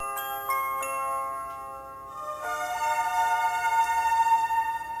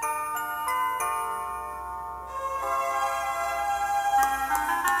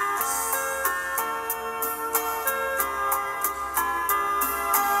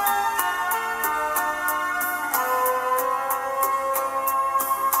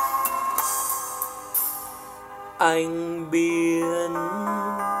Anh biết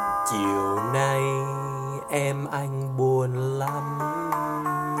chiều nay em anh buồn lắm,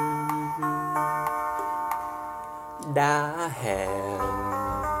 đã hẹn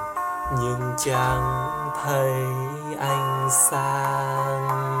nhưng chẳng thấy anh sang.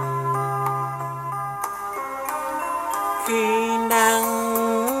 Khi nắng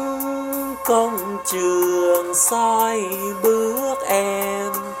cổng trường soi bước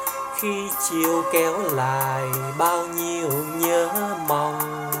em, khi chiều kéo lại bao nhiêu nhớ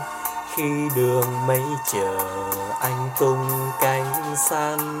mong, khi đường mây chờ anh tung cánh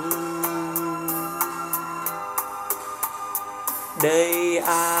xanh. Đây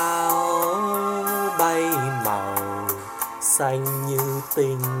áo bay màu xanh như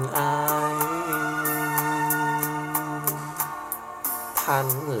tình ai, thắt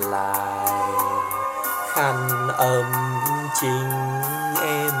lại khăn ấm chính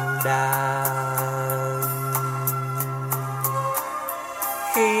em đang.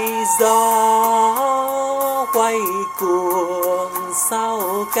 Khi gió quay cuồng sau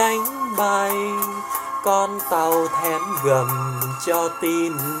cánh bay, con tàu thét gầm cho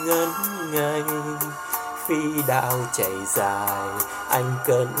tim ngất ngây. Phi đạo chạy dài anh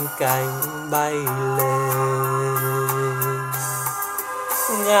cất cánh bay lên,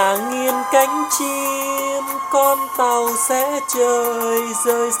 ngả nghiêng cánh chim con tàu sẽ trời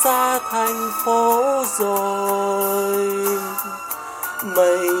rời xa thành phố rồi.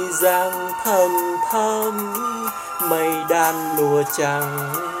 Mây giăng thần thâm, mây đan lụa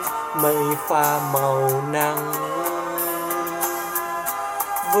trắng, mây pha màu nắng.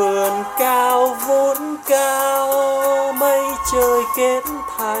 Vườn cao vốn cao, mây trời kết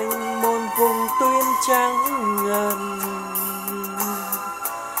thành một vùng tuyết trắng ngần.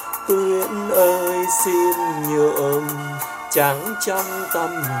 Tuyết ơi xin nhuộm trắng trong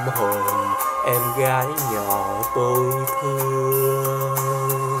tâm hồn em gái nhỏ tôi thương.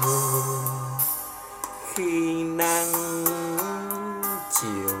 Khi nắng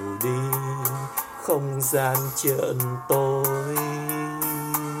chiều đi không gian chợt tối,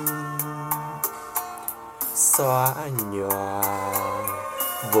 xóa nhòa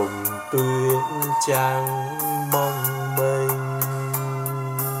vùng tuyết trắng mong manh.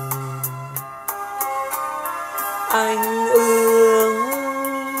 Anh ước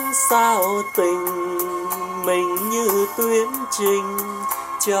sao tình mình như tuyến trình,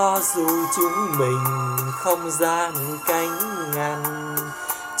 cho dù chúng mình không gian cánh ngăn,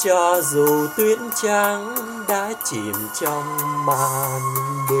 cho dù tuyết trắng đã chìm trong màn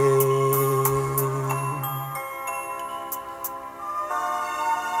đêm.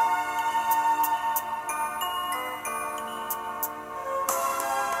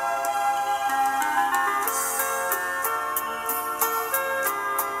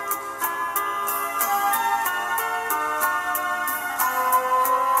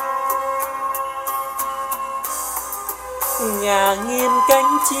 Ngả nghiêng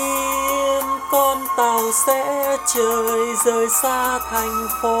cánh chim con tàu sẽ trời rời xa thành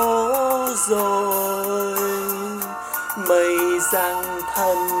phố rồi. Mây giăng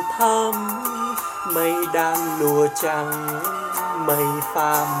thần thâm, mây đan lụa trắng, mây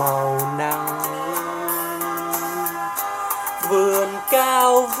pha màu nắng. Vườn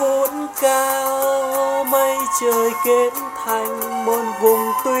cao vốn cao, mây trời kết thành một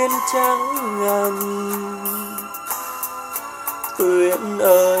vùng tuyết trắng ngần. Tuyết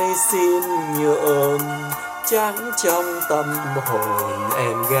ơi xin nhuộm trắng trong tâm hồn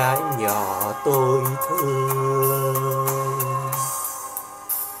em gái nhỏ tôi thương.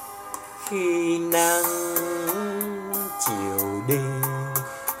 Khi nắng chiều đi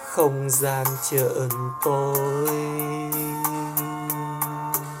không gian chợt tối,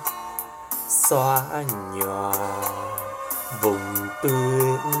 xóa nhòa vùng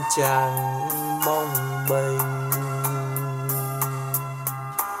tuyết trắng mong manh.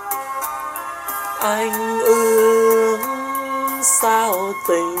 Anh ước sao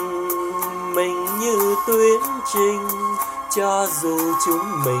tình mình như tuyến trình, cho dù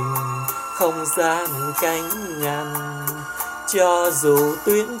chúng mình không gian cánh ngăn, cho dù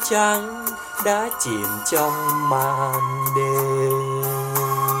tuyết trắng đã chìm trong màn đêm,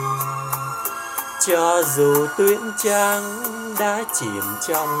 cho dù tuyết trắng đã chìm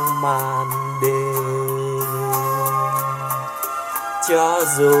trong màn đêm, cho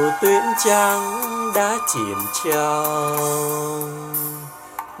dù tuyết trắng đã chìm trong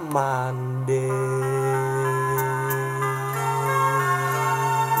màn đêm.